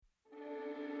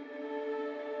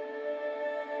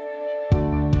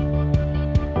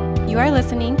You are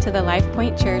listening to the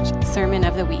LifePoint Church Sermon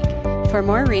of the Week. For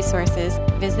more resources,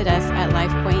 visit us at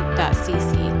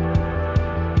lifepoint.cc.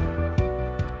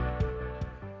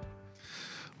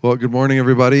 Well, good morning,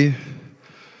 everybody.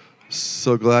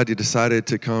 So glad you decided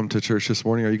to come to church this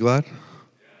morning. Are you glad?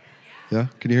 Yeah?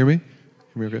 Can you hear me?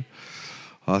 Hear me okay?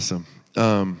 Awesome.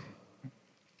 Man,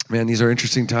 these are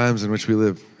interesting times in which we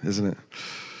live, isn't it?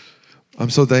 I'm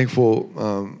so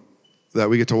thankful that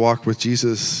we get to walk with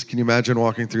Jesus. Can you imagine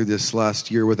walking through this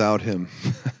last year without him?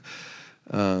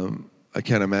 I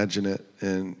can't imagine it.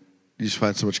 And you just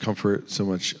find so much comfort, so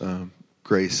much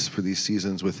grace for these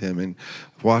seasons with him. And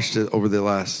I've watched it over the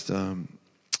last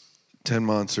 10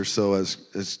 months or so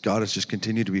as God has just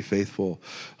continued to be faithful.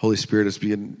 Holy Spirit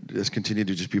has continued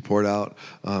to just be poured out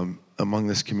among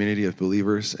this community of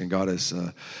believers, and God has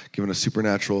given us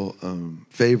supernatural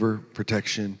favor,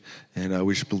 protection, and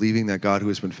we're just believing that God, who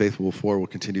has been faithful before, will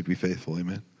continue to be faithful.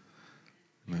 Amen.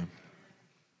 Amen.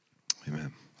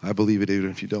 Amen. I believe it even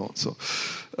if you don't.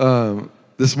 So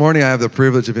this morning I have the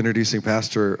privilege of introducing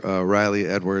Pastor Riley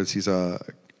Edwards. He's a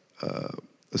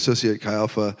associate Chi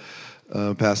Alpha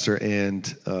pastor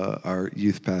and our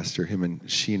youth pastor, him and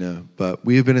Sheena. But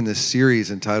we have been in this series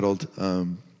entitled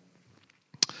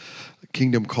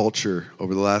Kingdom Culture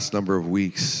over the last number of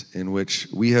weeks, in which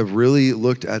we have really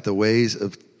looked at the ways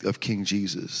of King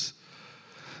Jesus.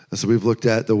 And so we've looked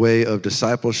at the way of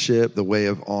discipleship, the way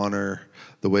of honor,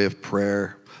 the way of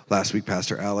prayer. Last week,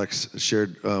 Pastor Alex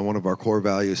shared one of our core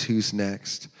values, who's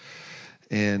next,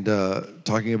 and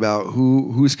talking about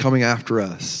who's coming after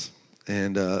us.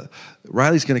 And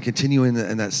Riley's going to continue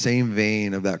in that same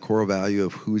vein of that core value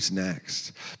of who's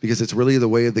next, because it's really the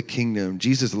way of the kingdom.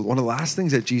 Jesus, one of the last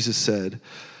things that Jesus said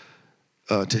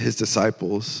to his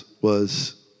disciples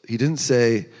was, he didn't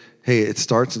say, hey, it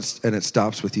starts and it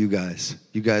stops with you guys.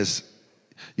 You guys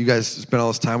spent all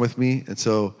this time with me, and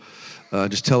so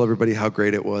just tell everybody how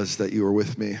great it was that you were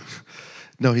with me.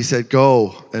 No, he said,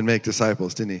 go and make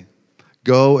disciples, didn't he?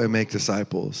 Go and make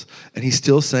disciples. And he's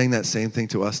still saying that same thing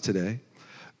to us today.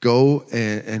 Go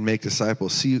and make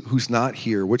disciples. See who's not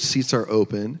here, which seats are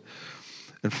open,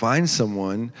 and find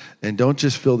someone, and don't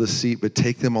just fill the seat, but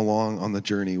take them along on the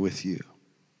journey with you.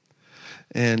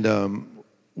 And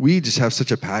we just have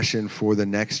such a passion for the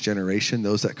next generation,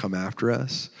 those that come after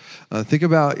us. Think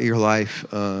about your life,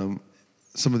 some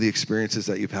of the experiences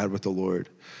that you've had with the Lord.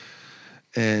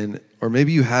 Or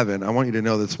maybe you haven't. I want you to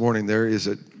know this morning there's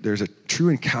a true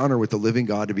encounter with the living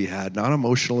God to be had. Not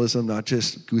emotionalism, not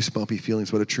just goosebumpy feelings,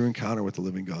 but a true encounter with the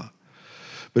living God.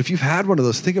 But if you've had one of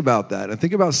those, think about that. And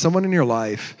think about someone in your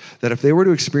life that if they were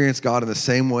to experience God in the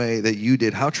same way that you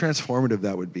did, how transformative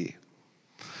that would be.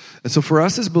 And so for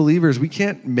us as believers, we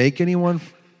can't make anyone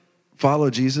follow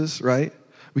Jesus, right?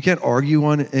 We can't argue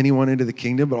on anyone into the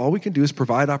kingdom, but all we can do is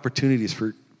provide opportunities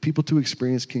for people to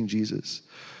experience King Jesus.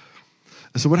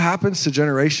 And so what happens to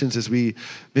generations is we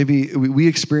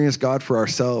experience God for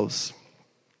ourselves,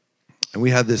 and we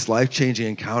have this life-changing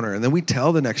encounter, and then we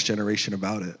tell the next generation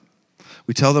about it.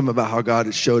 We tell them about how God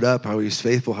has showed up, how he's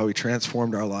faithful, how he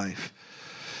transformed our life.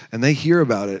 And they hear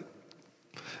about it,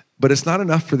 but it's not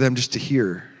enough for them just to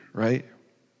hear, right?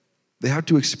 They have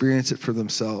to experience it for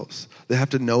themselves. They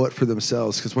have to know it for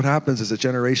themselves, because what happens is a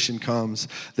generation comes,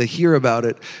 they hear about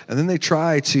it, and then they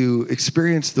try to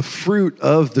experience the fruit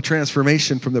of the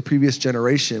transformation from the previous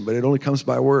generation, but it only comes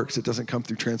by works. It doesn't come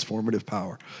through transformative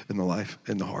power in the life,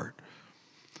 in the heart.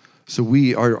 So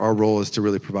our role is to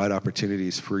really provide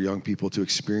opportunities for young people to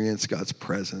experience God's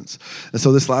presence. And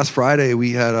so this last Friday,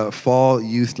 we had a fall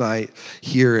youth night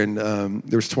here, and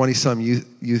there was 20-some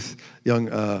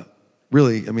young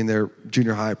really, I mean, they're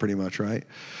junior high pretty much, right?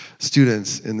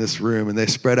 Students in this room, and they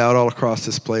spread out all across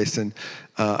this place, and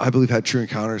I believe had true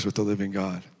encounters with the living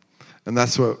God. And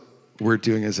that's what we're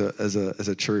doing as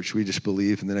a church. We just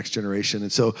believe in the next generation.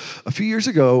 And so a few years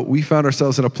ago, we found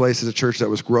ourselves in a place as a church that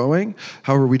was growing.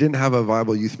 However, we didn't have a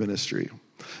viable youth ministry.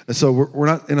 And so we're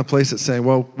not in a place that's saying,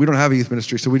 well, we don't have a youth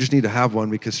ministry, so we just need to have one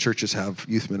because churches have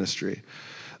youth ministry.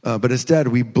 But instead,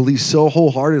 we believe so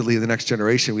wholeheartedly in the next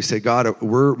generation. We say, God,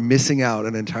 we're missing out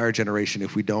an entire generation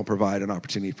if we don't provide an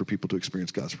opportunity for people to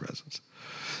experience God's presence.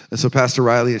 And so Pastor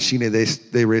Riley and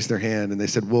Sheena, they raised their hand, and they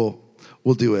said, we'll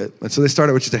do it. And so they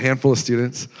started with just a handful of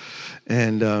students.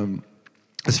 And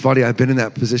it's funny, I've been in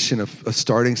that position of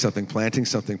starting something, planting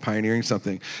something, pioneering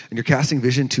something, and you're casting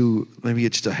vision to maybe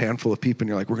just a handful of people, and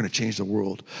you're like, we're going to change the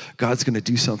world. God's going to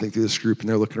do something through this group. And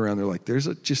they're looking around, they're like, there's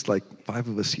just like 5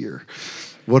 of us here.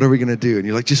 What are we going to do? And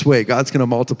you're like, just wait. God's going to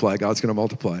multiply. God's going to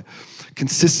multiply.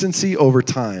 Consistency over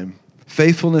time,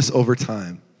 faithfulness over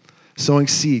time, sowing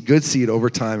seed, good seed over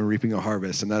time and reaping a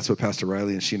harvest. And that's what Pastor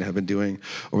Riley and Sheena have been doing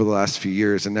over the last few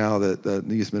years. And now that the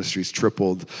youth ministry's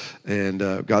tripled and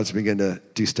God's begun to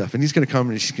do stuff. And he's going to come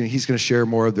and he's going to share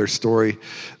more of their story.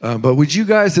 But would you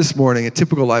guys this morning, in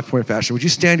typical Life Point fashion, would you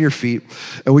stand to your feet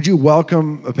and would you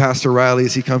welcome Pastor Riley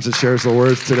as he comes and shares the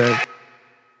words today?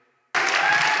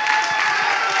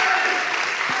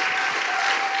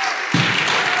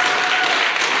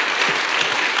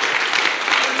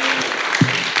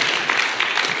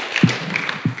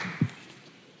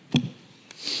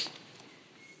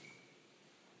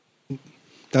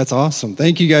 That's awesome.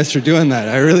 Thank you guys for doing that.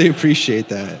 I really appreciate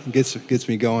that. It gets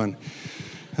me going.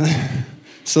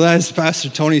 So as Pastor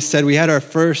Tony said, we had our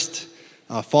first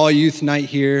fall youth night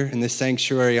here in this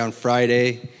sanctuary on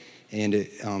Friday, and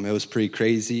it was pretty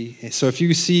crazy. So if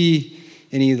you see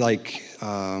any pieces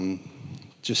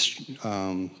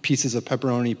of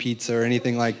pepperoni pizza or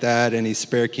anything like that, any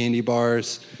spare candy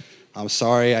bars, I'm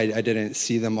sorry, I didn't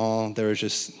see them all. There were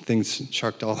just things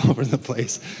chucked all over the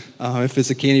place. If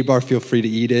it's a candy bar, feel free to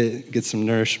eat it, get some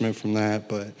nourishment from that.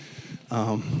 But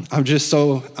I'm just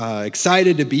so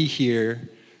excited to be here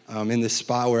in this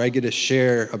spot where I get to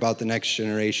share about the next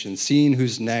generation, seeing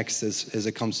who's next as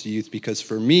it comes to youth. Because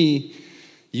for me,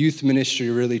 youth ministry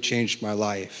really changed my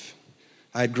life.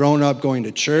 I had grown up going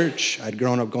to church. I'd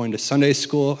grown up going to Sunday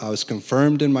school. I was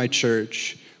confirmed in my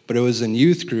church, but it was in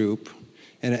youth group,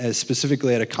 and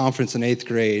specifically at a conference in 8th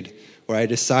grade, where I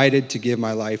decided to give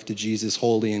my life to Jesus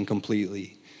wholly and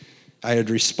completely. I had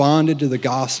responded to the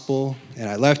gospel, and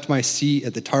I left my seat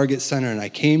at the Target Center, and I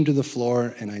came to the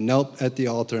floor, and I knelt at the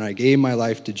altar, and I gave my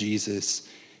life to Jesus,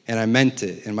 and I meant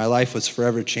it, and my life was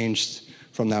forever changed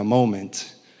from that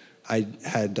moment. I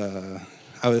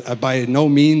by no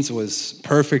means was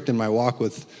perfect in my walk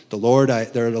with the Lord.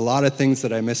 There were a lot of things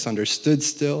that I misunderstood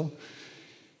still,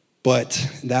 but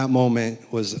that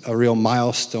moment was a real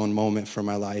milestone moment for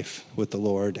my life with the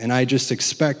Lord. And I just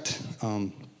expect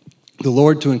the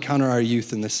Lord to encounter our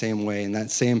youth in the same way, in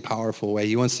that same powerful way.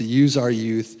 He wants to use our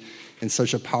youth in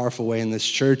such a powerful way in this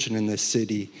church and in this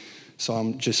city. So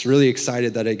I'm just really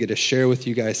excited that I get to share with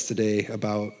you guys today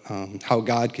about how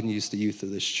God can use the youth of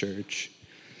this church.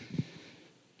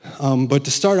 But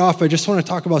to start off, I just want to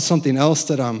talk about something else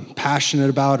that I'm passionate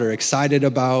about or excited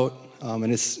about.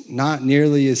 And it's not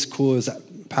nearly as cool as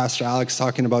Pastor Alex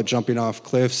talking about jumping off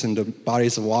cliffs into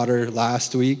bodies of water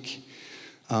last week.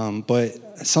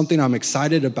 But something I'm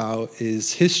excited about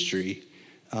is history.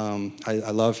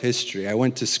 I love history. I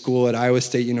went to school at Iowa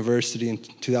State University in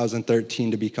 2013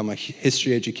 to become a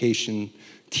history education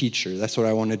teacher. That's what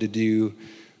I wanted to do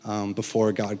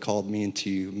before God called me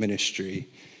into ministry.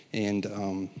 And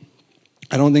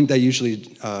I don't think that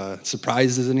usually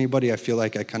surprises anybody. I feel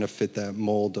like I kind of fit that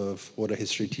mold of what a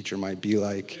history teacher might be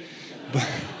like. But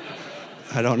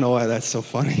I don't know why that's so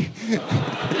funny.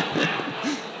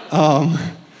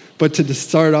 But to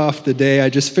start off the day, I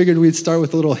just figured we'd start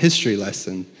with a little history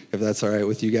lesson, if that's all right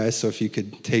with you guys. So if you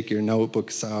could take your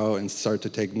notebooks out and start to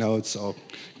take notes, I'll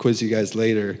quiz you guys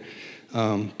later.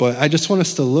 But I just want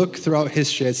us to look throughout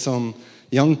history at some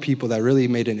young people that really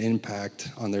made an impact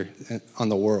on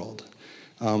the world.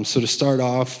 So to start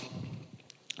off,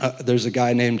 there's a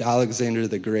guy named Alexander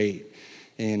the Great.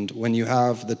 And when you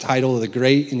have the title of the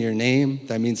Great in your name,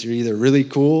 that means you're either really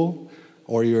cool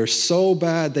or you're so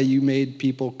bad that you made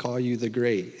people call you the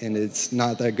Great. And it's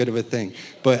not that good of a thing.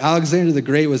 But Alexander the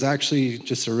Great was actually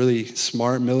just a really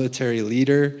smart military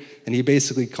leader. And he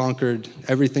basically conquered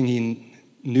everything he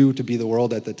knew to be the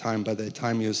world at the time by the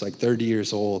time he was like 30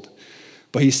 years old.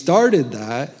 But he started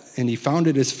that, and he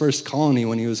founded his first colony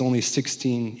when he was only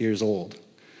 16 years old.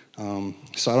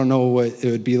 So I don't know what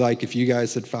it would be like if you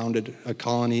guys had founded a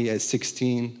colony at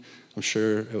 16. I'm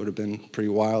sure it would have been pretty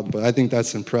wild, but I think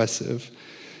that's impressive.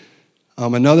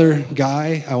 Another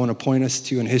guy I want to point us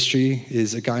to in history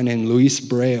is a guy named Louis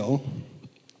Braille.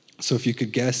 So if you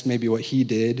could guess maybe what he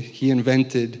did, he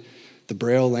invented the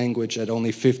Braille language at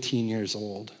only 15 years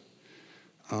old.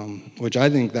 Which I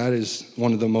think that is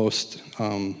one of the most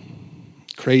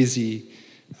crazy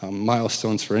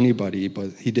milestones for anybody,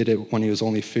 but he did it when he was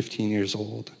only 15 years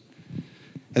old.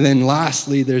 And then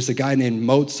lastly, there's a guy named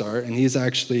Mozart, and he's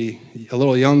actually a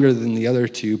little younger than the other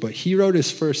two, but he wrote his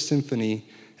first symphony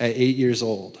at 8 years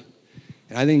old.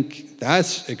 And I think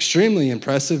that's extremely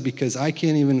impressive because I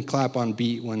can't even clap on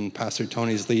beat when Pastor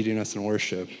Tony's leading us in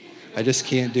worship. I just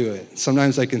can't do it.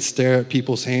 Sometimes I can stare at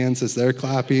people's hands as they're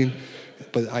clapping,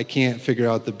 but I can't figure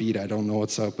out the beat. I don't know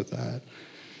what's up with that.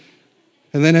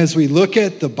 And then as we look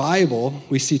at the Bible,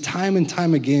 we see time and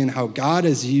time again how God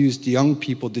has used young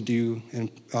people to do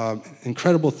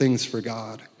incredible things for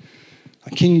God.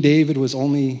 King David was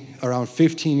only around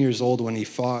 15 years old when he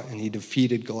fought and he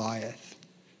defeated Goliath.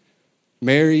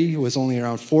 Mary was only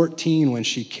around 14 when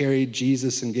she carried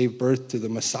Jesus and gave birth to the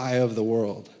Messiah of the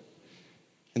world.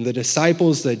 And the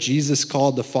disciples that Jesus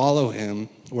called to follow him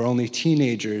were only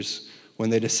teenagers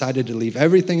when they decided to leave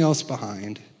everything else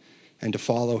behind and to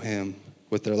follow him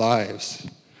with their lives.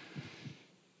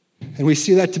 And we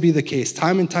see that to be the case.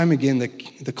 Time and time again,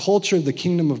 the culture of the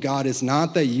kingdom of God is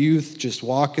not that youth just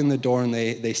walk in the door and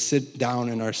they sit down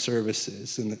in our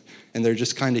services and they're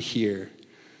just kind of here.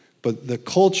 But the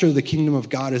culture of the kingdom of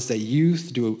God is that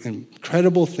youth do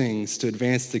incredible things to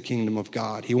advance the kingdom of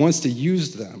God. He wants to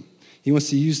use them. He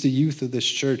wants to use the youth of this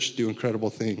church to do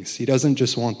incredible things. He doesn't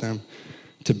just want them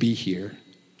to be here.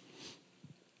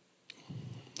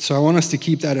 So I want us to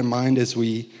keep that in mind as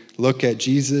we look at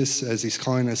Jesus as he's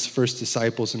calling us first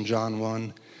disciples in John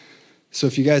 1. So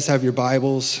if you guys have your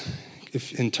Bibles,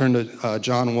 and turn to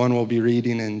John 1, we'll be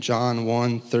reading in John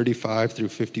 1, 35 through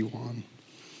 51.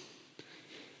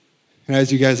 And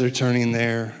as you guys are turning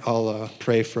there, I'll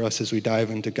pray for us as we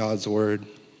dive into God's word.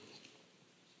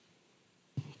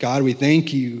 God, we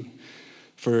thank you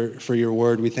for your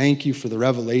word. We thank you for the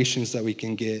revelations that we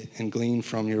can get and glean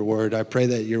from your word. I pray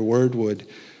that your word would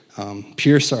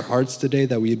pierce our hearts today,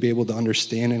 that we'd be able to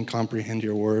understand and comprehend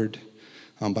your word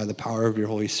by the power of your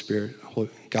Holy Spirit.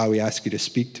 God, we ask you to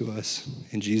speak to us.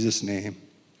 In Jesus' name,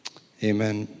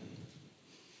 amen.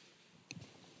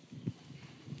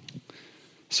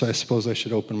 So I suppose I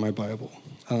should open my Bible.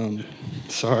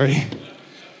 Sorry.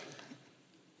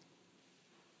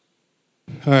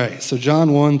 All right, so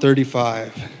John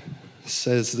 1:35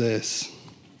 says this.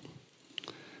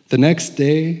 The next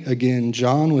day, again,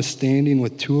 John was standing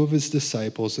with two of his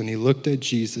disciples, and he looked at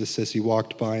Jesus as he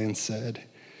walked by and said,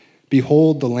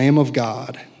 "Behold, the Lamb of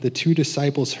God." The two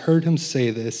disciples heard him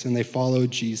say this, and they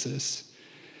followed Jesus.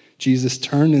 Jesus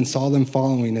turned and saw them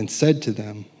following and said to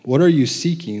them, "What are you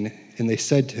seeking?" And they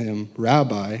said to him,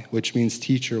 "Rabbi," which means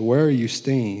teacher, "where are you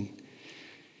staying?"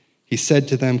 He said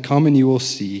to them, "Come and you will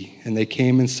see." And they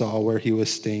came and saw where he was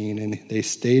staying, and they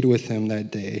stayed with him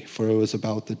that day, for it was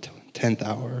about the 10th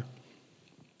hour.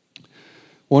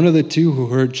 One of the two who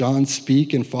heard John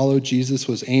speak and followed Jesus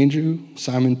was Andrew,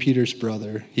 Simon Peter's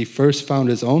brother. He first found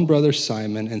his own brother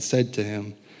Simon and said to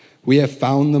him, "We have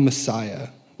found the Messiah,"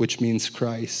 which means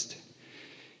Christ.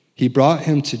 He brought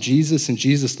him to Jesus, and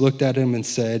Jesus looked at him and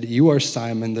said, "You are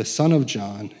Simon, the son of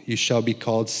John. You shall be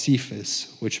called Cephas,"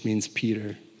 which means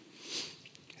Peter.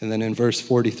 And then in verse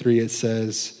 43 it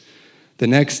says, the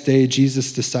next day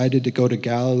Jesus decided to go to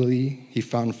Galilee. He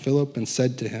found Philip and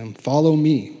said to him, "Follow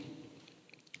me."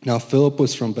 Now Philip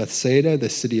was from Bethsaida, the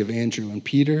city of Andrew and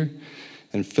Peter.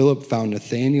 And Philip found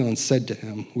Nathanael and said to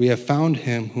him, "We have found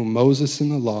him whom Moses in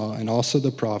the law and also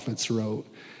the prophets wrote,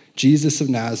 Jesus of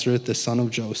Nazareth, the son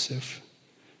of Joseph."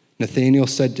 Nathanael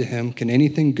said to him, "Can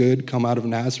anything good come out of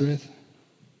Nazareth?"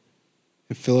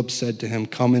 And Philip said to him,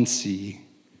 "Come and see."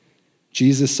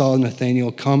 Jesus saw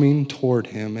Nathanael coming toward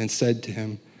him and said to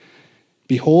him,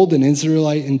 "Behold, an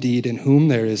Israelite indeed, in whom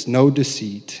there is no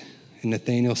deceit." And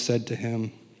Nathanael said to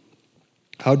him,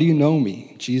 "How do you know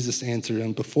me?" Jesus answered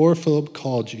him, "Before Philip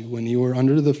called you, when you were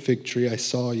under the fig tree, I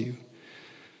saw you."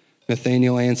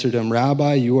 Nathanael answered him,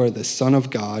 "Rabbi, you are the Son of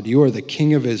God. You are the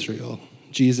King of Israel."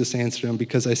 Jesus answered him,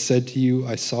 "Because I said to you,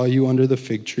 I saw you under the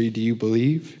fig tree, do you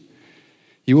believe?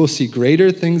 You will see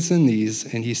greater things than these."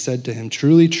 And he said to him,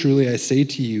 "Truly, truly, I say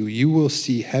to you, you will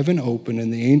see heaven open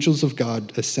and the angels of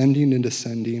God ascending and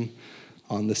descending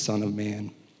on the Son of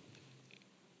Man."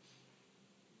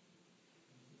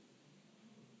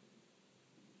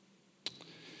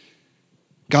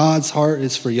 God's heart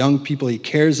is for young people. He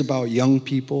cares about young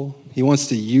people. He wants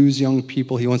to use young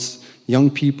people. He wants young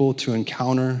people to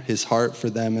encounter his heart for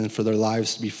them and for their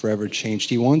lives to be forever changed.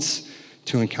 He wants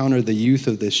to encounter the youth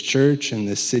of this church and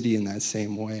this city in that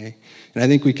same way. And I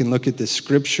think we can look at this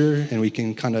scripture and we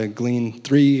can kind of glean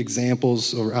 3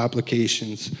 examples or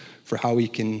applications for how we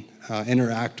can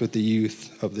interact with the youth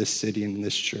of this city and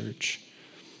this church.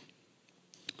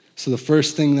 So the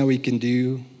first thing that we can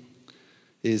do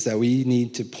is that we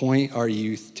need to point our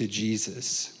youth to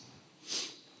Jesus.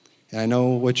 And I know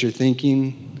what you're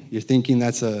thinking. You're thinking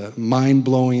that's a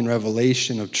mind-blowing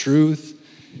revelation of truth.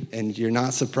 And you're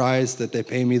not surprised that they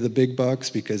pay me the big bucks,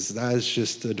 because that is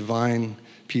just a divine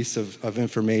piece of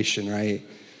information, right?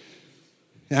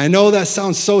 And I know that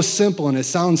sounds so simple and it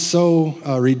sounds so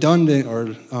redundant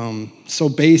or so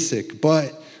basic,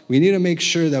 but we need to make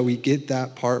sure that we get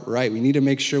that part right. We need to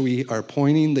make sure we are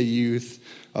pointing the youth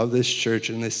of this church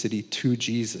and this city to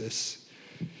Jesus.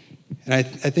 And I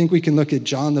think we can look at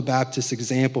John the Baptist's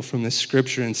example from this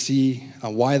scripture and see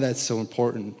why that's so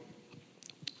important.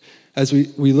 As we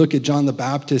look at John the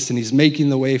Baptist, and he's making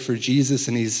the way for Jesus,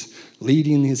 and he's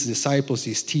leading his disciples,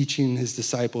 he's teaching his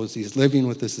disciples, he's living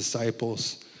with his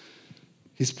disciples,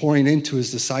 he's pouring into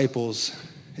his disciples,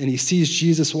 and he sees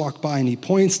Jesus walk by, and he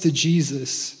points to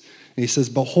Jesus, and he says,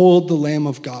 "Behold the Lamb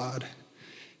of God."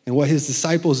 And what his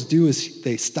disciples do is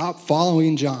they stop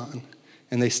following John,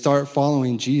 and they start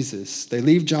following Jesus. They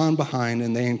leave John behind,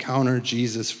 and they encounter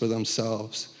Jesus for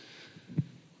themselves.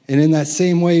 And in that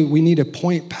same way, we need to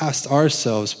point past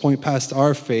ourselves, point past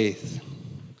our faith,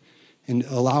 and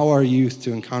allow our youth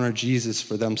to encounter Jesus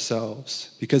for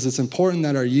themselves. Because it's important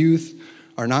that our youth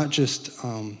are not just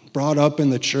brought up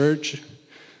in the church,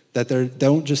 that they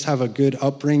don't just have a good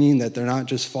upbringing, that they're not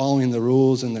just following the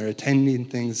rules and they're attending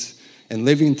things and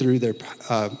living through their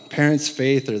parents'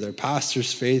 faith or their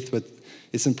pastor's faith, but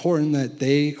it's important that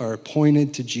they are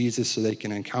pointed to Jesus so they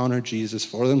can encounter Jesus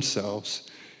for themselves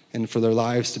and for their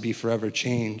lives to be forever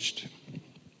changed.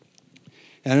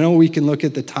 And I know we can look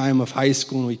at the time of high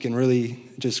school and we can really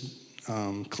just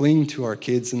cling to our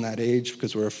kids in that age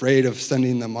because we're afraid of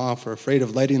sending them off, we're afraid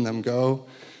of letting them go.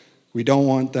 We don't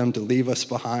want them to leave us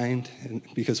behind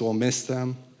because we'll miss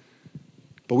them.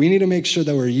 But we need to make sure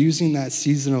that we're using that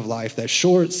season of life, that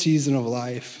short season of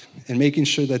life, and making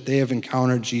sure that they have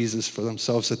encountered Jesus for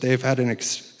themselves, that they've had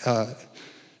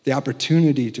the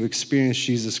opportunity to experience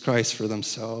Jesus Christ for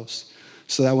themselves,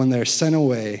 so that when they're sent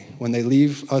away, when they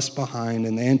leave us behind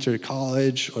and they enter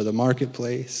college or the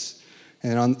marketplace,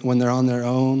 and when they're on their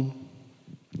own,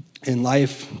 and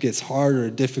life gets hard or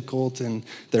difficult and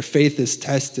their faith is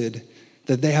tested,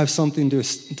 that they have something to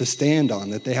stand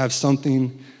on, that they have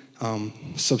something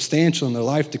substantial in their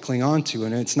life to cling on to.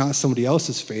 And it's not somebody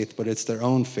else's faith, but it's their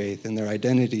own faith, and their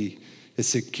identity is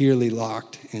securely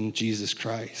locked in Jesus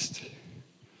Christ.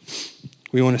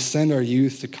 We want to send our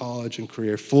youth to college and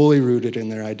career fully rooted in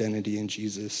their identity in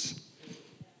Jesus.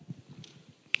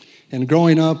 And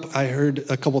growing up, I heard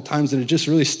a couple times, and it just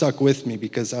really stuck with me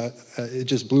because it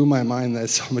just blew my mind that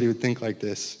somebody would think like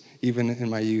this, even in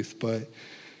my youth. But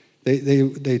they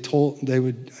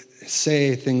would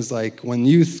say things like, when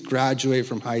youth graduate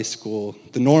from high school,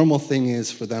 the normal thing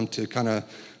is for them to kind of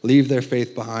leave their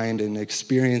faith behind and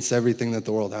experience everything that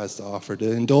the world has to offer,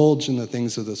 to indulge in the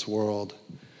things of this world,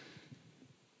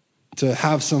 to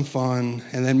have some fun,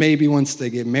 and then maybe once they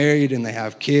get married and they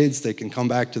have kids, they can come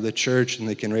back to the church and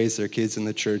they can raise their kids in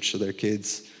the church so their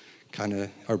kids kind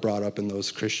of are brought up in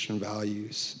those Christian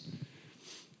values.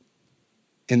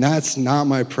 And that's not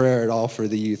my prayer at all for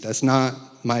the youth. That's not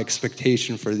my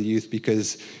expectation for the youth,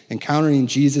 because encountering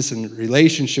Jesus and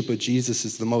relationship with Jesus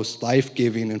is the most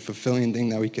life-giving and fulfilling thing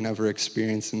that we can ever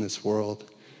experience in this world.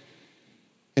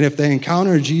 And if they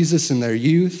encounter Jesus in their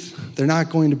youth, they're not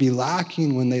going to be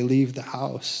lacking when they leave the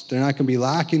house. They're not going to be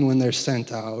lacking when they're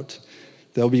sent out.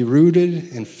 They'll be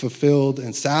rooted and fulfilled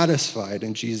and satisfied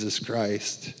in Jesus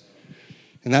Christ.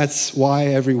 And that's why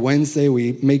every Wednesday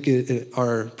we make it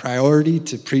our priority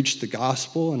to preach the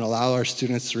gospel and allow our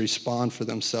students to respond for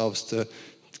themselves, to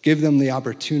give them the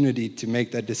opportunity to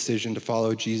make that decision to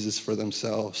follow Jesus for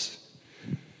themselves.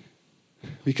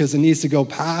 Because it needs to go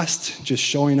past just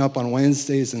showing up on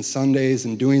Wednesdays and Sundays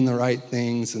and doing the right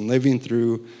things and living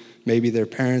through maybe their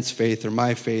parents' faith or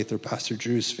my faith or Pastor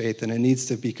Drew's faith, and it needs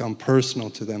to become personal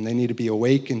to them. They need to be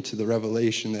awakened to the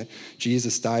revelation that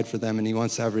Jesus died for them and he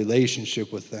wants to have a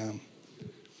relationship with them.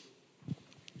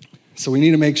 So we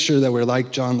need to make sure that we're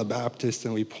like John the Baptist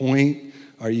and we point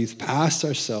our youth past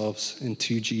ourselves and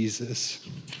to Jesus.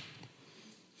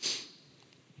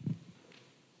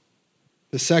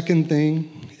 The second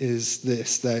thing is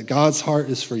this, that God's heart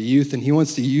is for youth, and he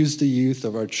wants to use the youth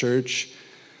of our church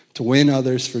to win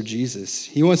others for Jesus.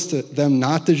 He wants them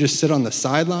not to just sit on the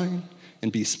sideline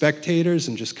and be spectators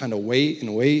and just kind of wait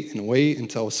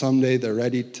until someday they're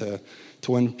ready to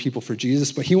win people for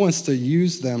Jesus, but he wants to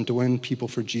use them to win people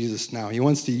for Jesus now. He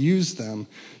wants to use them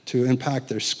to impact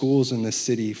their schools in this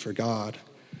city for God.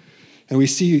 And we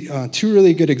see two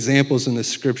really good examples in the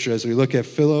scripture as we look at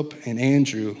Philip and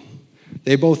Andrew.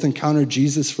 They both encountered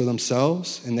Jesus for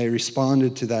themselves, and they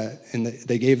responded to that, and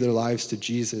they gave their lives to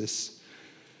Jesus.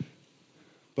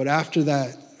 But after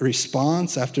that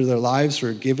response, after their lives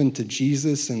were given to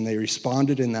Jesus and they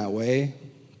responded in that way,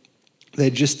 they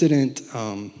just didn't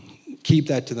keep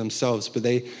that to themselves, but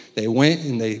they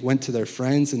went to their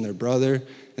friends and their brother,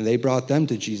 and they brought them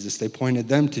to Jesus. They pointed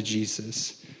them to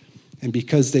Jesus. And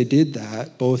because they did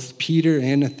that, both Peter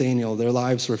and Nathanael, their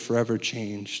lives were forever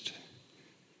changed.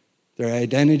 Their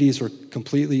identities were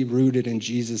completely rooted in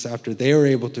Jesus after they were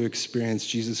able to experience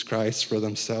Jesus Christ for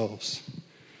themselves.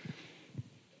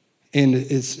 And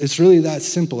it's really that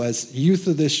simple. As youth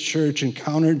of this church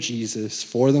encounter Jesus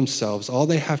for themselves, all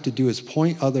they have to do is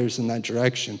point others in that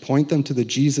direction, point them to the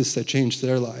Jesus that changed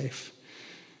their life,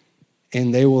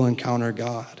 and they will encounter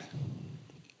God.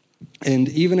 And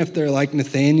even if they're like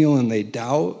Nathanael and they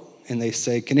doubt and they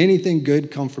say, can anything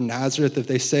good come from Nazareth? If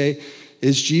they say,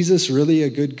 is Jesus really a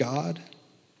good God?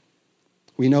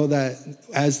 We know that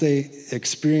as they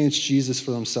experience Jesus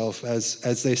for themselves,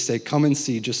 as they say, come and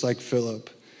see, just like Philip,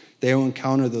 they will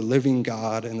encounter the living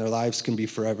God and their lives can be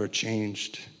forever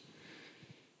changed.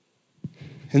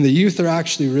 And the youth are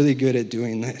actually really good at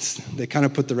doing this. They kind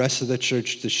of put the rest of the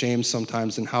church to shame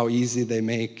sometimes in how easy they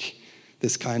make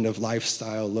this kind of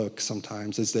lifestyle look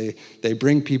sometimes, as they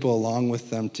bring people along with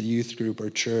them to youth group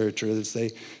or church, or as they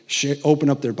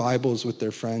open up their Bibles with their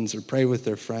friends or pray with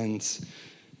their friends.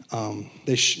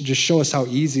 They just show us how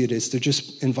easy it is to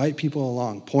just invite people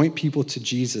along, point people to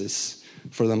Jesus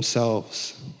for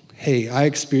themselves. Hey, I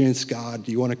experienced God.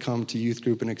 Do you want to come to youth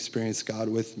group and experience God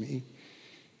with me?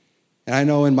 And I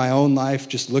know in my own life,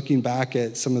 just looking back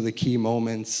at some of the key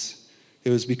moments,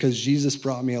 it was because Jesus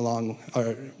brought me along,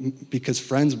 or because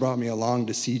friends brought me along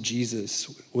to see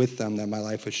Jesus with them, that my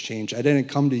life was changed. I didn't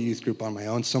come to youth group on my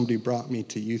own. Somebody brought me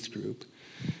to youth group.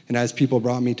 And as people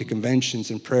brought me to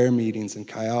conventions and prayer meetings and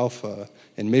Chi Alpha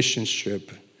and mission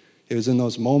trip, it was in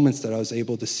those moments that I was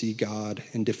able to see God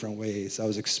in different ways. I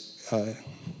was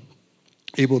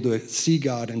able to see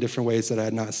God in different ways that I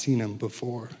had not seen him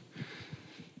before.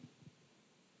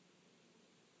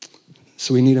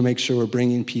 So we need to make sure we're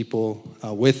bringing people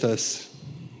with us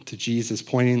to Jesus,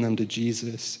 pointing them to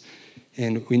Jesus.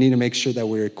 And we need to make sure that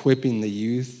we're equipping the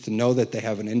youth to know that they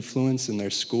have an influence in their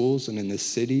schools and in this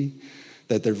city,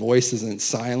 that their voice isn't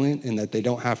silent, and that they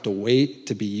don't have to wait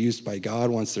to be used by God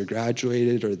once they're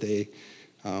graduated or they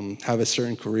have a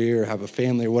certain career or have a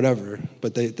family or whatever,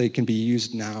 but they can be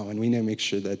used now, and we need to make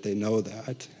sure that they know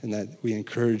that and that we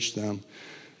encourage them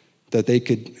that they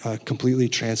could completely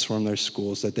transform their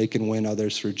schools, that they can win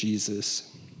others for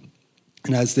Jesus.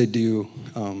 And as they do,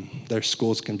 their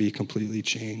schools can be completely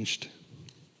changed.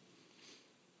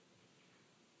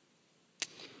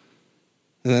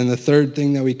 And then the third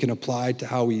thing that we can apply to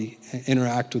how we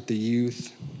interact with the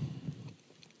youth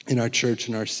in our church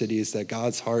and our city is that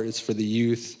God's heart is for the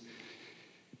youth,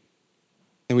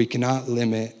 and we cannot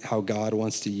limit how God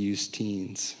wants to use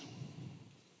teens.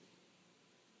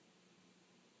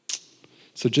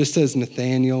 So just as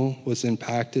Nathanael was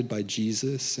impacted by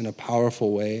Jesus in a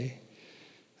powerful way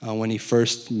when he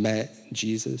first met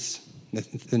Jesus,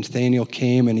 Nathanael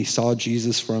came and he saw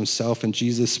Jesus for himself, and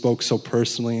Jesus spoke so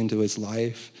personally into his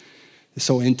life,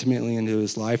 so intimately into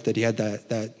his life, that he had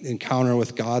that encounter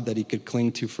with God that he could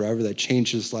cling to forever, that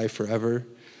changed his life forever.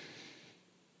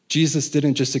 Jesus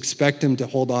didn't just expect him to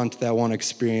hold on to that one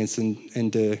experience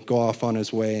and to go off on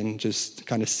his way and just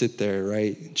kind of sit there,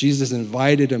 right? Jesus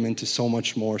invited him into so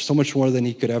much more than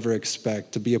he could ever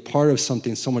expect, to be a part of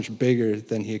something so much bigger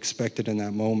than he expected in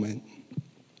that moment.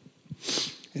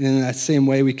 And in that same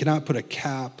way, we cannot put a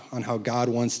cap on how God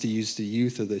wants to use the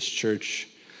youth of this church.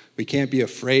 We can't be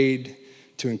afraid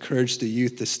to encourage the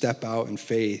youth to step out in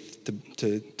faith,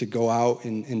 to go out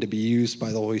and to be used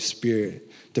by the Holy Spirit,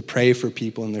 to pray for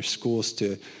people in their schools,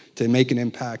 to make an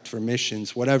impact for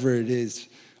missions, whatever it is.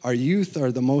 Our youth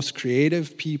are the most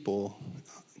creative people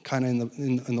kind of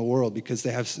in the world, because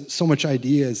they have so much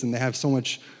ideas and they have so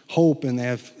much hope and they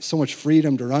have so much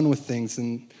freedom to run with things,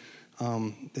 and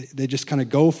they just kind of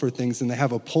go for things, and they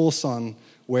have a pulse on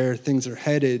where things are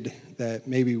headed that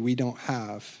maybe we don't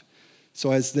have.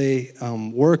 So as they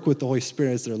work with the Holy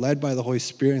Spirit, as they're led by the Holy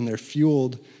Spirit and they're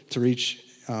fueled to reach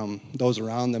those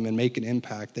around them and make an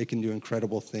impact, they can do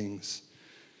incredible things.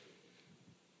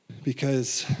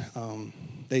 Because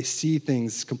they see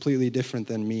things completely different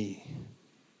than me.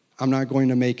 I'm not going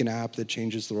to make an app that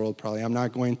changes the world, probably. I'm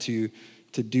not going to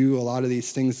do a lot of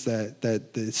these things that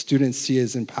the students see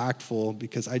as impactful,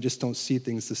 because I just don't see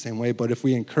things the same way. But if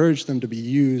we encourage them to be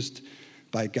used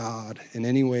by God in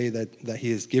any way that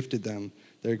he has gifted them,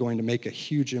 they're going to make a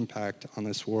huge impact on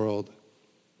this world.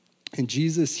 And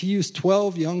Jesus, he used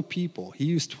 12 young people. He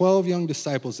used 12 young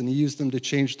disciples, and he used them to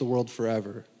change the world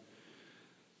forever.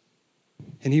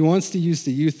 And he wants to use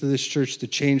the youth of this church to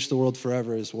change the world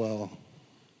forever as well.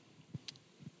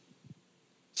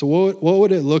 So what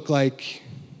would it look like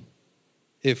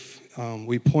if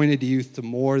we pointed youth to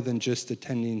more than just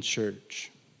attending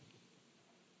church?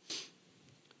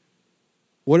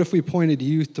 What if we pointed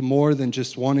youth to more than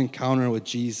just one encounter with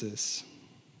Jesus?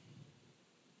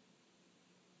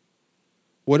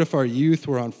 What if our youth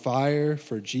were on fire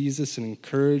for Jesus and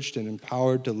encouraged and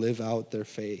empowered to live out their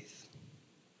faith?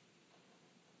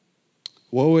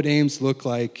 What would Ames look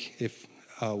like if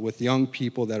with young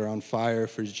people that are on fire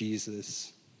for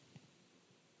Jesus?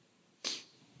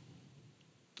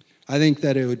 I think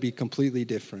that it would be completely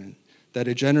different. That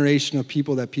a generation of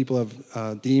people that people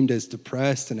have deemed as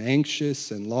depressed and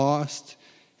anxious and lost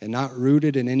and not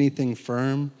rooted in anything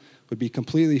firm would be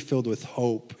completely filled with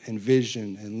hope and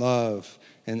vision and love,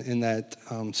 and that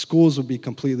schools would be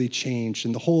completely changed,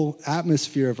 and the whole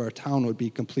atmosphere of our town would be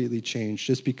completely changed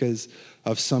just because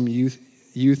of some youth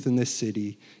in this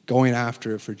city going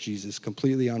after it for Jesus,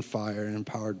 completely on fire and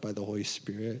empowered by the Holy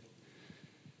Spirit.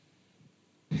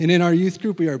 And in our youth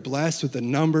group, we are blessed with a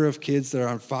number of kids that are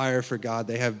on fire for God.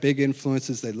 They have big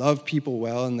influences. They love people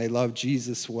well, and they love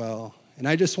Jesus well. And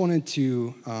I just wanted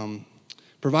to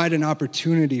provide an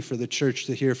opportunity for the church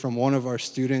to hear from one of our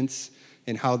students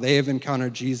and how they have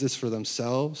encountered Jesus for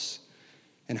themselves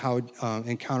and how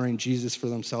encountering Jesus for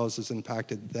themselves has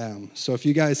impacted them. So if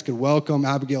you guys could welcome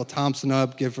Abigail Thompson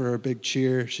up, give her a big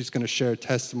cheer. She's going to share a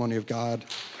testimony of God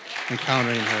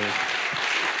encountering her.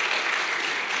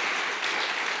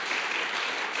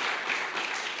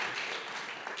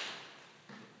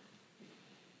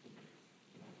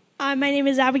 My name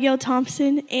is Abigail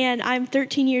Thompson, and I'm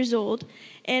 13 years old.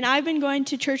 And I've been going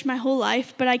to church my whole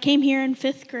life, but I came here in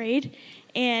 5th grade,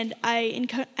 and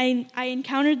I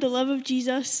encountered the love of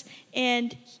Jesus,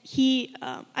 and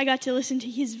I got to listen to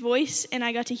his voice, and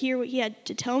I got to hear what he had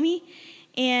to tell me.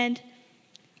 And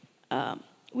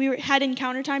we had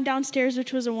encounter time downstairs,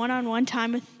 which was a one-on-one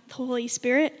time with the Holy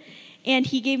Spirit, and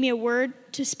he gave me a word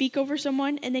to speak over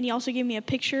someone, and then he also gave me a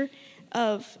picture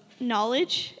of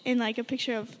knowledge and like a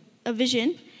picture of a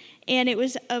vision, and it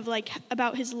was of like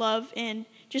about his love, and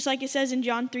just like it says in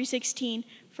John 3:16,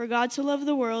 for God so loved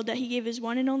the world that he gave his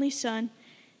one and only Son,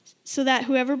 so that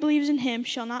whoever believes in him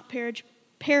shall not perish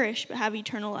but have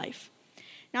eternal life.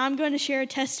 Now I'm going to share a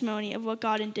testimony of what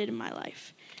God did in my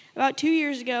life. About 2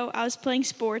 years ago, I was playing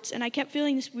sports, and I kept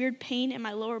feeling this weird pain in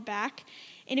my lower back,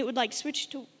 and it would like switch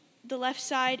to the left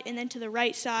side and then to the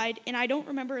right side, and I don't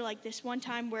remember like this one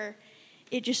time where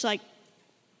it just like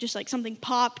something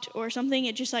popped or something.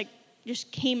 It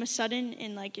just came a sudden,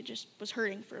 and like it just was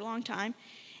hurting for a long time,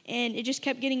 and it just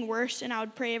kept getting worse. And I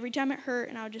would pray every time it hurt,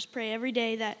 and I would just pray every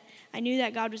day that I knew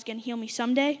that God was going to heal me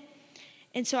someday.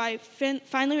 And so I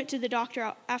finally went to the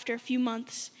doctor after a few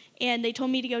months, and they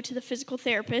told me to go to the physical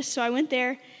therapist. So I went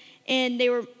there, and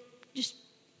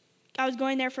I was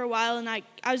going there for a while, and I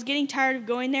was getting tired of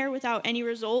going there without any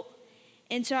result,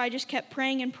 and so I just kept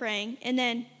praying, and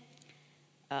then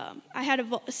I had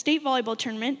a state volleyball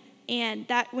tournament, and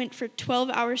that went for 12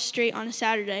 hours straight on a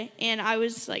Saturday, and I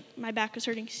was like, my back was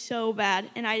hurting so bad,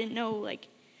 and I didn't know, like,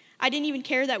 I didn't even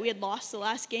care that we had lost the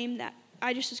last game. That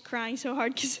I just was crying so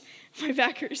hard because my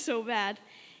back hurt so bad.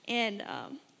 And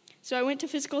so I went to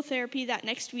physical therapy that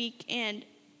next week, and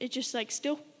it just like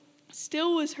still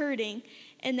was hurting.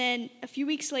 And then a few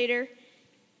weeks later,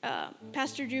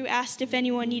 Pastor Drew asked if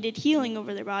anyone needed healing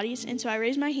over their bodies, and so I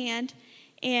raised my hand,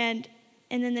 and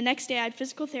then the next day I had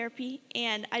physical therapy,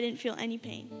 and I didn't feel any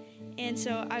pain. And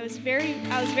so I was very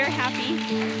happy.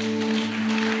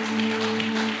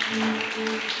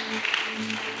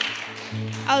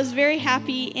 I was very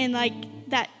happy, and like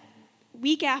that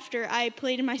week after, I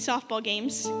played in my softball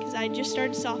games because I just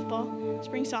started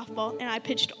spring softball, and I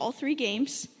pitched all 3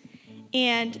 games,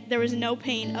 and there was no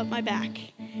pain up my back.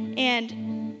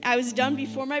 And I was done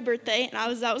before my birthday, and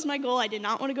that was my goal. I did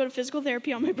not want to go to physical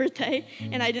therapy on my birthday,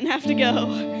 and I didn't have to go.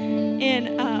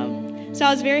 And so I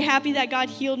was very happy that God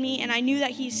healed me, and I knew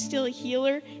that he's still a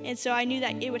healer, and so I knew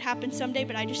that it would happen someday,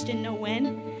 but I just didn't know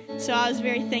when. So I was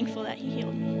very thankful that he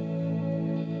healed me.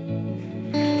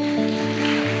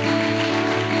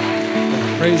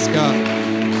 Praise God.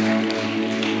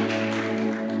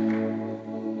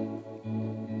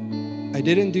 I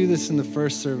didn't do this in the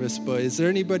first service, but is there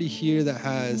anybody here that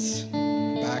has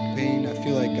back pain? I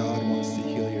feel like God wants to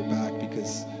heal your back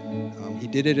because he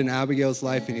did it in Abigail's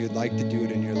life, and he would like to do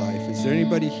it in your life. Is there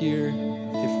anybody here?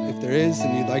 If there is,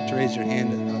 and you'd like to raise your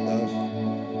hand, I'd love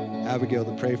Abigail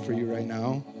to pray for you right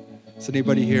now. Is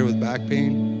anybody here with back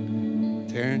pain?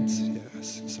 Terrence?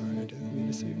 Yes. Sorry, I didn't mean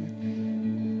to say your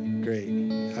name. Great.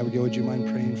 Abigail, would you mind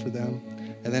praying for them?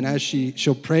 And then as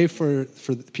she'll pray for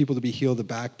people to be healed of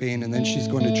back pain, and then she's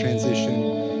going to transition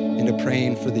into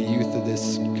praying for the youth of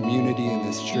this community and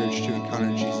this church to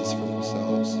encounter Jesus for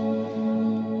themselves.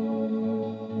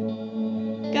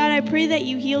 God, I pray that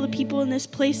you heal the people in this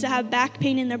place that have back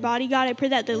pain in their body. God, I pray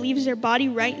that it leaves their body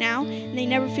right now, and they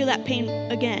never feel that pain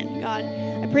again. God,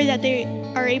 I pray that they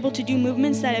are able to do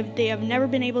movements that they have never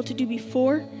been able to do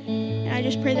before, and I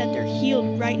just pray that they're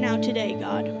healed right now today,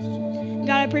 God.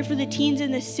 God, I pray for the teens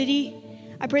in this city.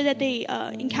 I pray that they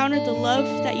encounter the love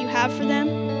that you have for them.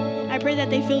 I pray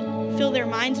that they fill their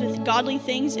minds with godly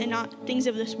things and not things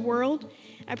of this world.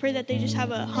 I pray that they just have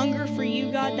a hunger for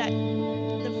you, God, that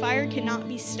the fire cannot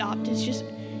be stopped. It's just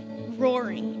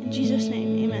roaring. In Jesus'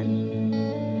 name, amen.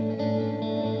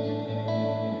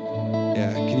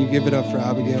 Yeah, can you give it up for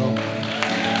Abigail?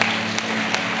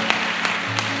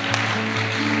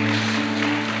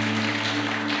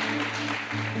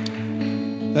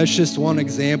 That's just one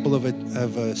example of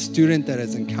a student that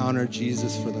has encountered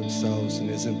Jesus for themselves and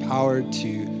is empowered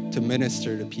to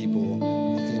minister to people,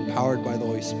 empowered by the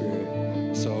Holy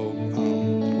Spirit. So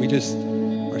we just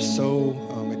are so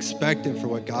expectant for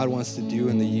what God wants to do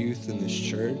in the youth in this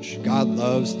church. God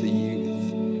loves the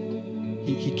youth.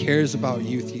 He cares about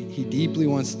youth. He deeply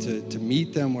wants to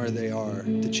meet them where they are,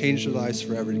 to change their lives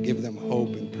forever, to give them hope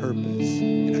and purpose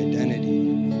and identity.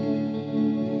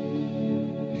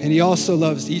 And he also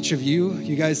loves each of you.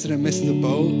 You guys didn't miss the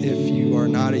boat if you are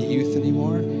not a youth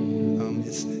anymore.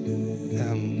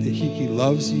 He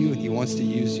loves you and he wants to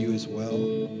use you as well.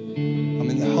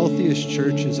 The healthiest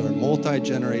churches are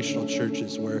multi-generational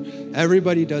churches where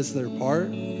everybody does their part,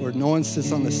 where no one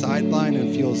sits on the sideline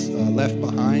and feels left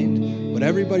behind, but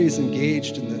everybody's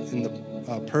engaged in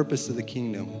the purpose of the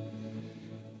kingdom.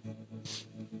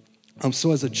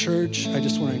 So as a church, I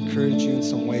just want to encourage you in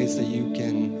some ways that you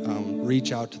can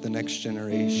reach out to the next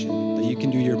generation, that you can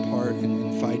do your part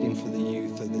in fighting for the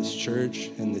youth of this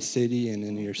church and the city and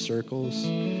in your circles.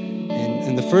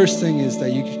 And the first thing is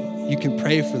that you can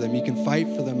pray for them. You can fight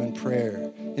for them in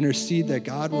prayer. Intercede that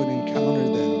God would encounter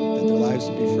them, that their lives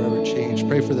would be forever changed.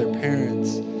 Pray for their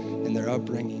parents and their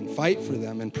upbringing. Fight for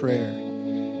them in prayer.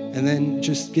 And then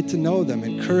just get to know them,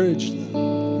 encourage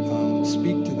them,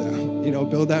 speak to them.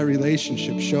 Build that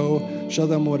relationship. Show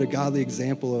them what a godly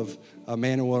example of a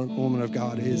man and woman of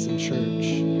God is in church.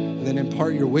 And then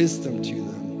impart your wisdom to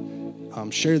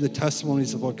them. Share the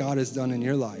testimonies of what God has done in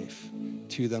your life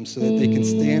to them so that they can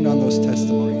stand on those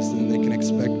testimonies and they can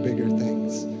expect bigger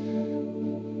things.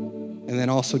 And then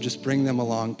also just bring them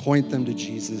along, point them to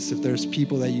Jesus. If there's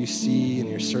people that you see in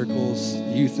your circles,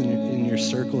 youth in your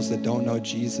circles that don't know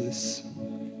Jesus,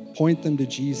 point them to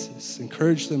Jesus.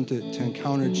 Encourage them to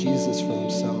encounter Jesus for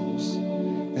themselves.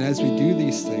 And as we do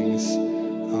these things,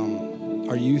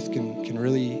 our youth can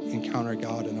really encounter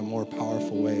God in a more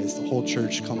powerful way as the whole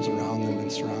church comes around them and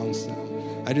surrounds them.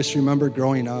 I just remember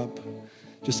growing up,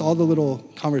 just all the little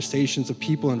conversations of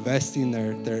people investing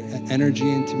their energy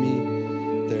into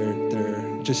me,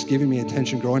 they're just giving me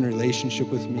attention, growing a relationship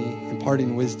with me,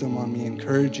 imparting wisdom on me,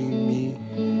 encouraging me,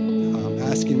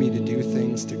 asking me to do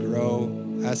things, to grow,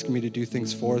 asking me to do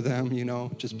things for them,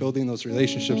 just building those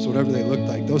relationships, whatever they look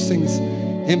like. Those things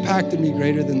impacted me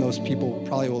greater than those people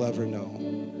probably will ever know.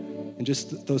 And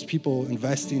just those people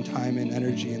investing time and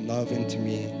energy and love into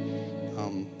me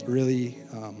really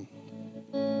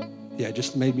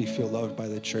just made me feel loved by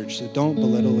the church. So don't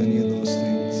belittle any of those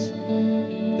things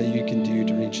that you can do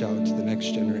to reach out to the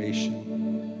next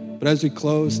generation. But as we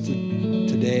close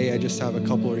today, I just have a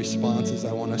couple of responses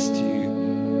I want us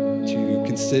to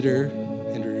consider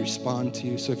and to respond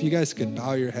to. So if you guys could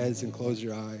bow your heads and close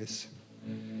your eyes.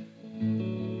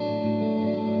 And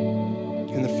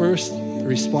the first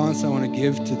response I want to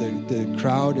give to the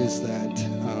crowd is that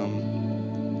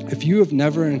if you have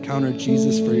never encountered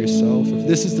Jesus for yourself, if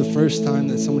this is the first time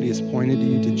that somebody has pointed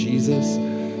you to Jesus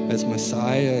as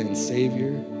Messiah and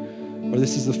Savior, or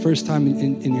this is the first time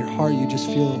in your heart you just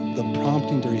feel the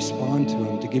prompting to respond to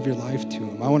Him, to give your life to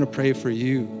Him, I want to pray for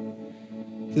you.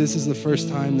 If this is the first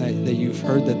time that you've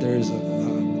heard that there is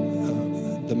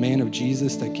the man of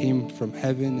Jesus that came from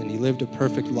heaven and He lived a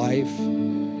perfect life,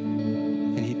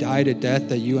 died a death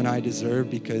that you and I deserve,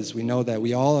 because we know that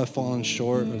we all have fallen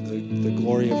short of the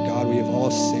glory of God. We have all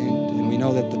sinned, and we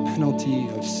know that the penalty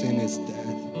of sin is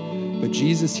death. But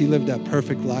Jesus, He lived that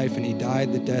perfect life, and He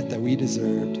died the death that we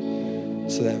deserved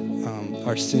so that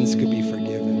our sins could be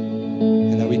forgiven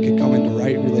and that we could come into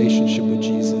right relationship with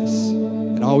Jesus.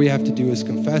 And all we have to do is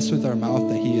confess with our mouth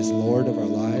that He is Lord of our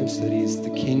lives, that He is the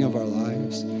King of our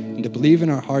lives, and to believe in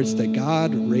our hearts that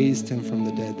God raised Him from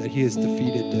the dead, that He has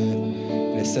defeated death.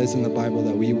 And it says in the Bible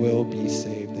that we will be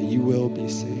saved, that you will be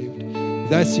saved. If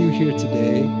that's you here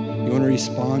today, you want to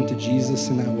respond to Jesus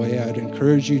in that way, I'd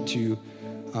encourage you to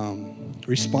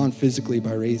respond physically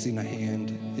by raising a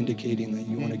hand, indicating that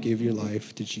you want to give your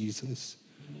life to Jesus.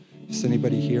 Does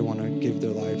anybody here want to give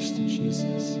their lives to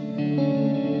Jesus?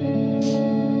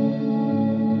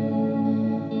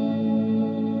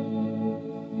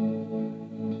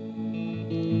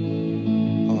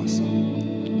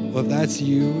 Awesome. Well, if that's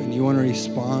you and you want to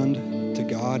respond to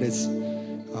God, it's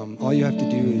all you have to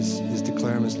do is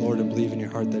declare him as Lord and believe in your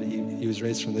heart that he was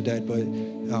raised from the dead. But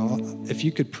if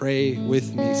you could pray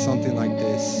with me something like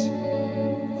this,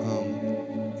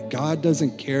 God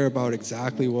doesn't care about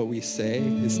exactly what we say.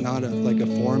 It's not like a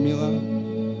formula.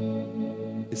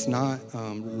 It's not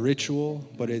ritual,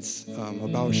 but it's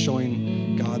about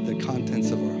showing God the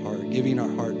contents of our heart, giving our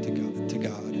heart to God.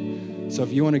 So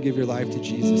if you want to give your life to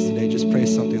Jesus today, just pray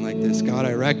something like this. God,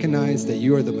 I recognize that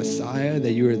you are the Messiah,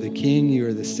 that you are the King, you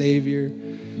are the Savior,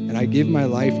 and I give my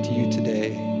life to you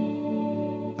today.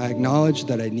 I acknowledge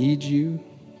that I need you,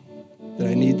 that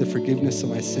I need the forgiveness of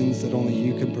my sins that only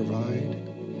you can provide.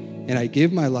 And I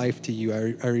give my life to you.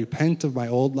 I repent of my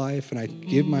old life, and I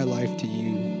give my life to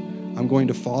you. I'm going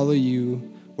to follow you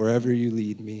wherever you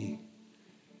lead me.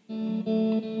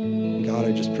 And God,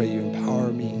 I just pray you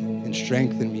empower me and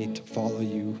strengthen me to follow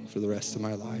you for the rest of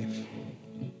my life.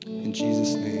 In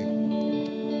Jesus' name,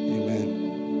 amen.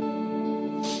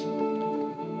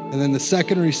 And then the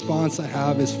second response I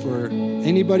have is for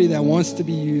anybody that wants to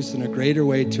be used in a greater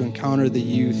way to encounter the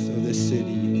youth of this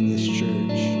city and this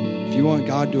church. If you want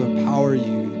God to empower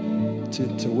you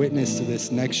to witness to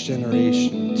this next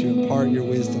generation, to impart your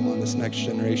wisdom on this next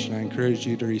generation, I encourage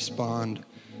you to respond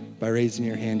by raising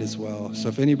your hand as well. So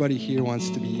if anybody here wants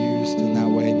to be used in that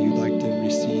way and you'd like to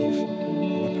receive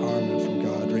empowerment from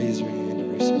God, raise your hand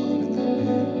and respond in that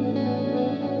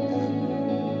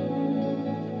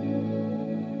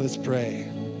way. Let's pray.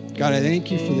 God, I thank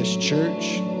you for this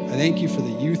church. I thank you for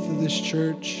the youth of this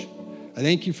church. I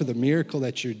thank you for the miracle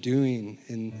that you're doing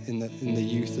in the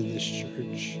youth of this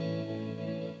church.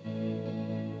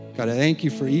 God, I thank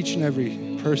you for each and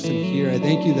every person here. I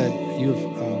thank you that you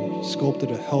have sculpted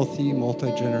a healthy,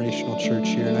 multi-generational church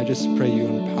here. And I just pray you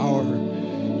empower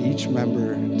each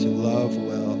member to love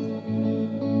well,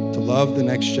 to love the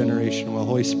next generation well.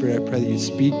 Holy Spirit, I pray that you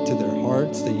speak to their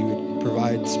hearts, that you would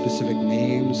provide specific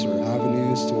names or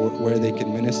avenues to where they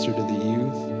can minister to the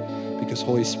youth. Because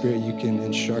Holy Spirit, you can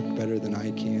instruct better than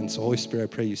I can. So Holy Spirit, I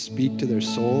pray you speak to their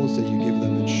souls, that you give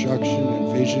them instruction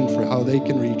and vision for how they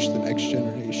can reach the next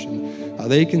generation, how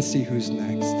they can see who's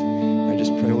next. And I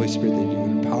just pray, Holy Spirit, that you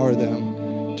empower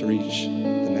them to reach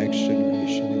the next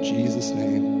generation. In Jesus'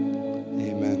 name,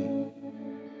 amen.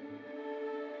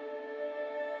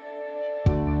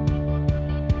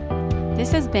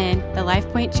 This has been the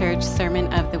LifePoint Church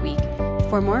Sermon of the Week.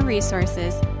 For more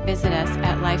resources, visit us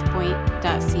at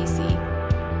lifepoint.cc.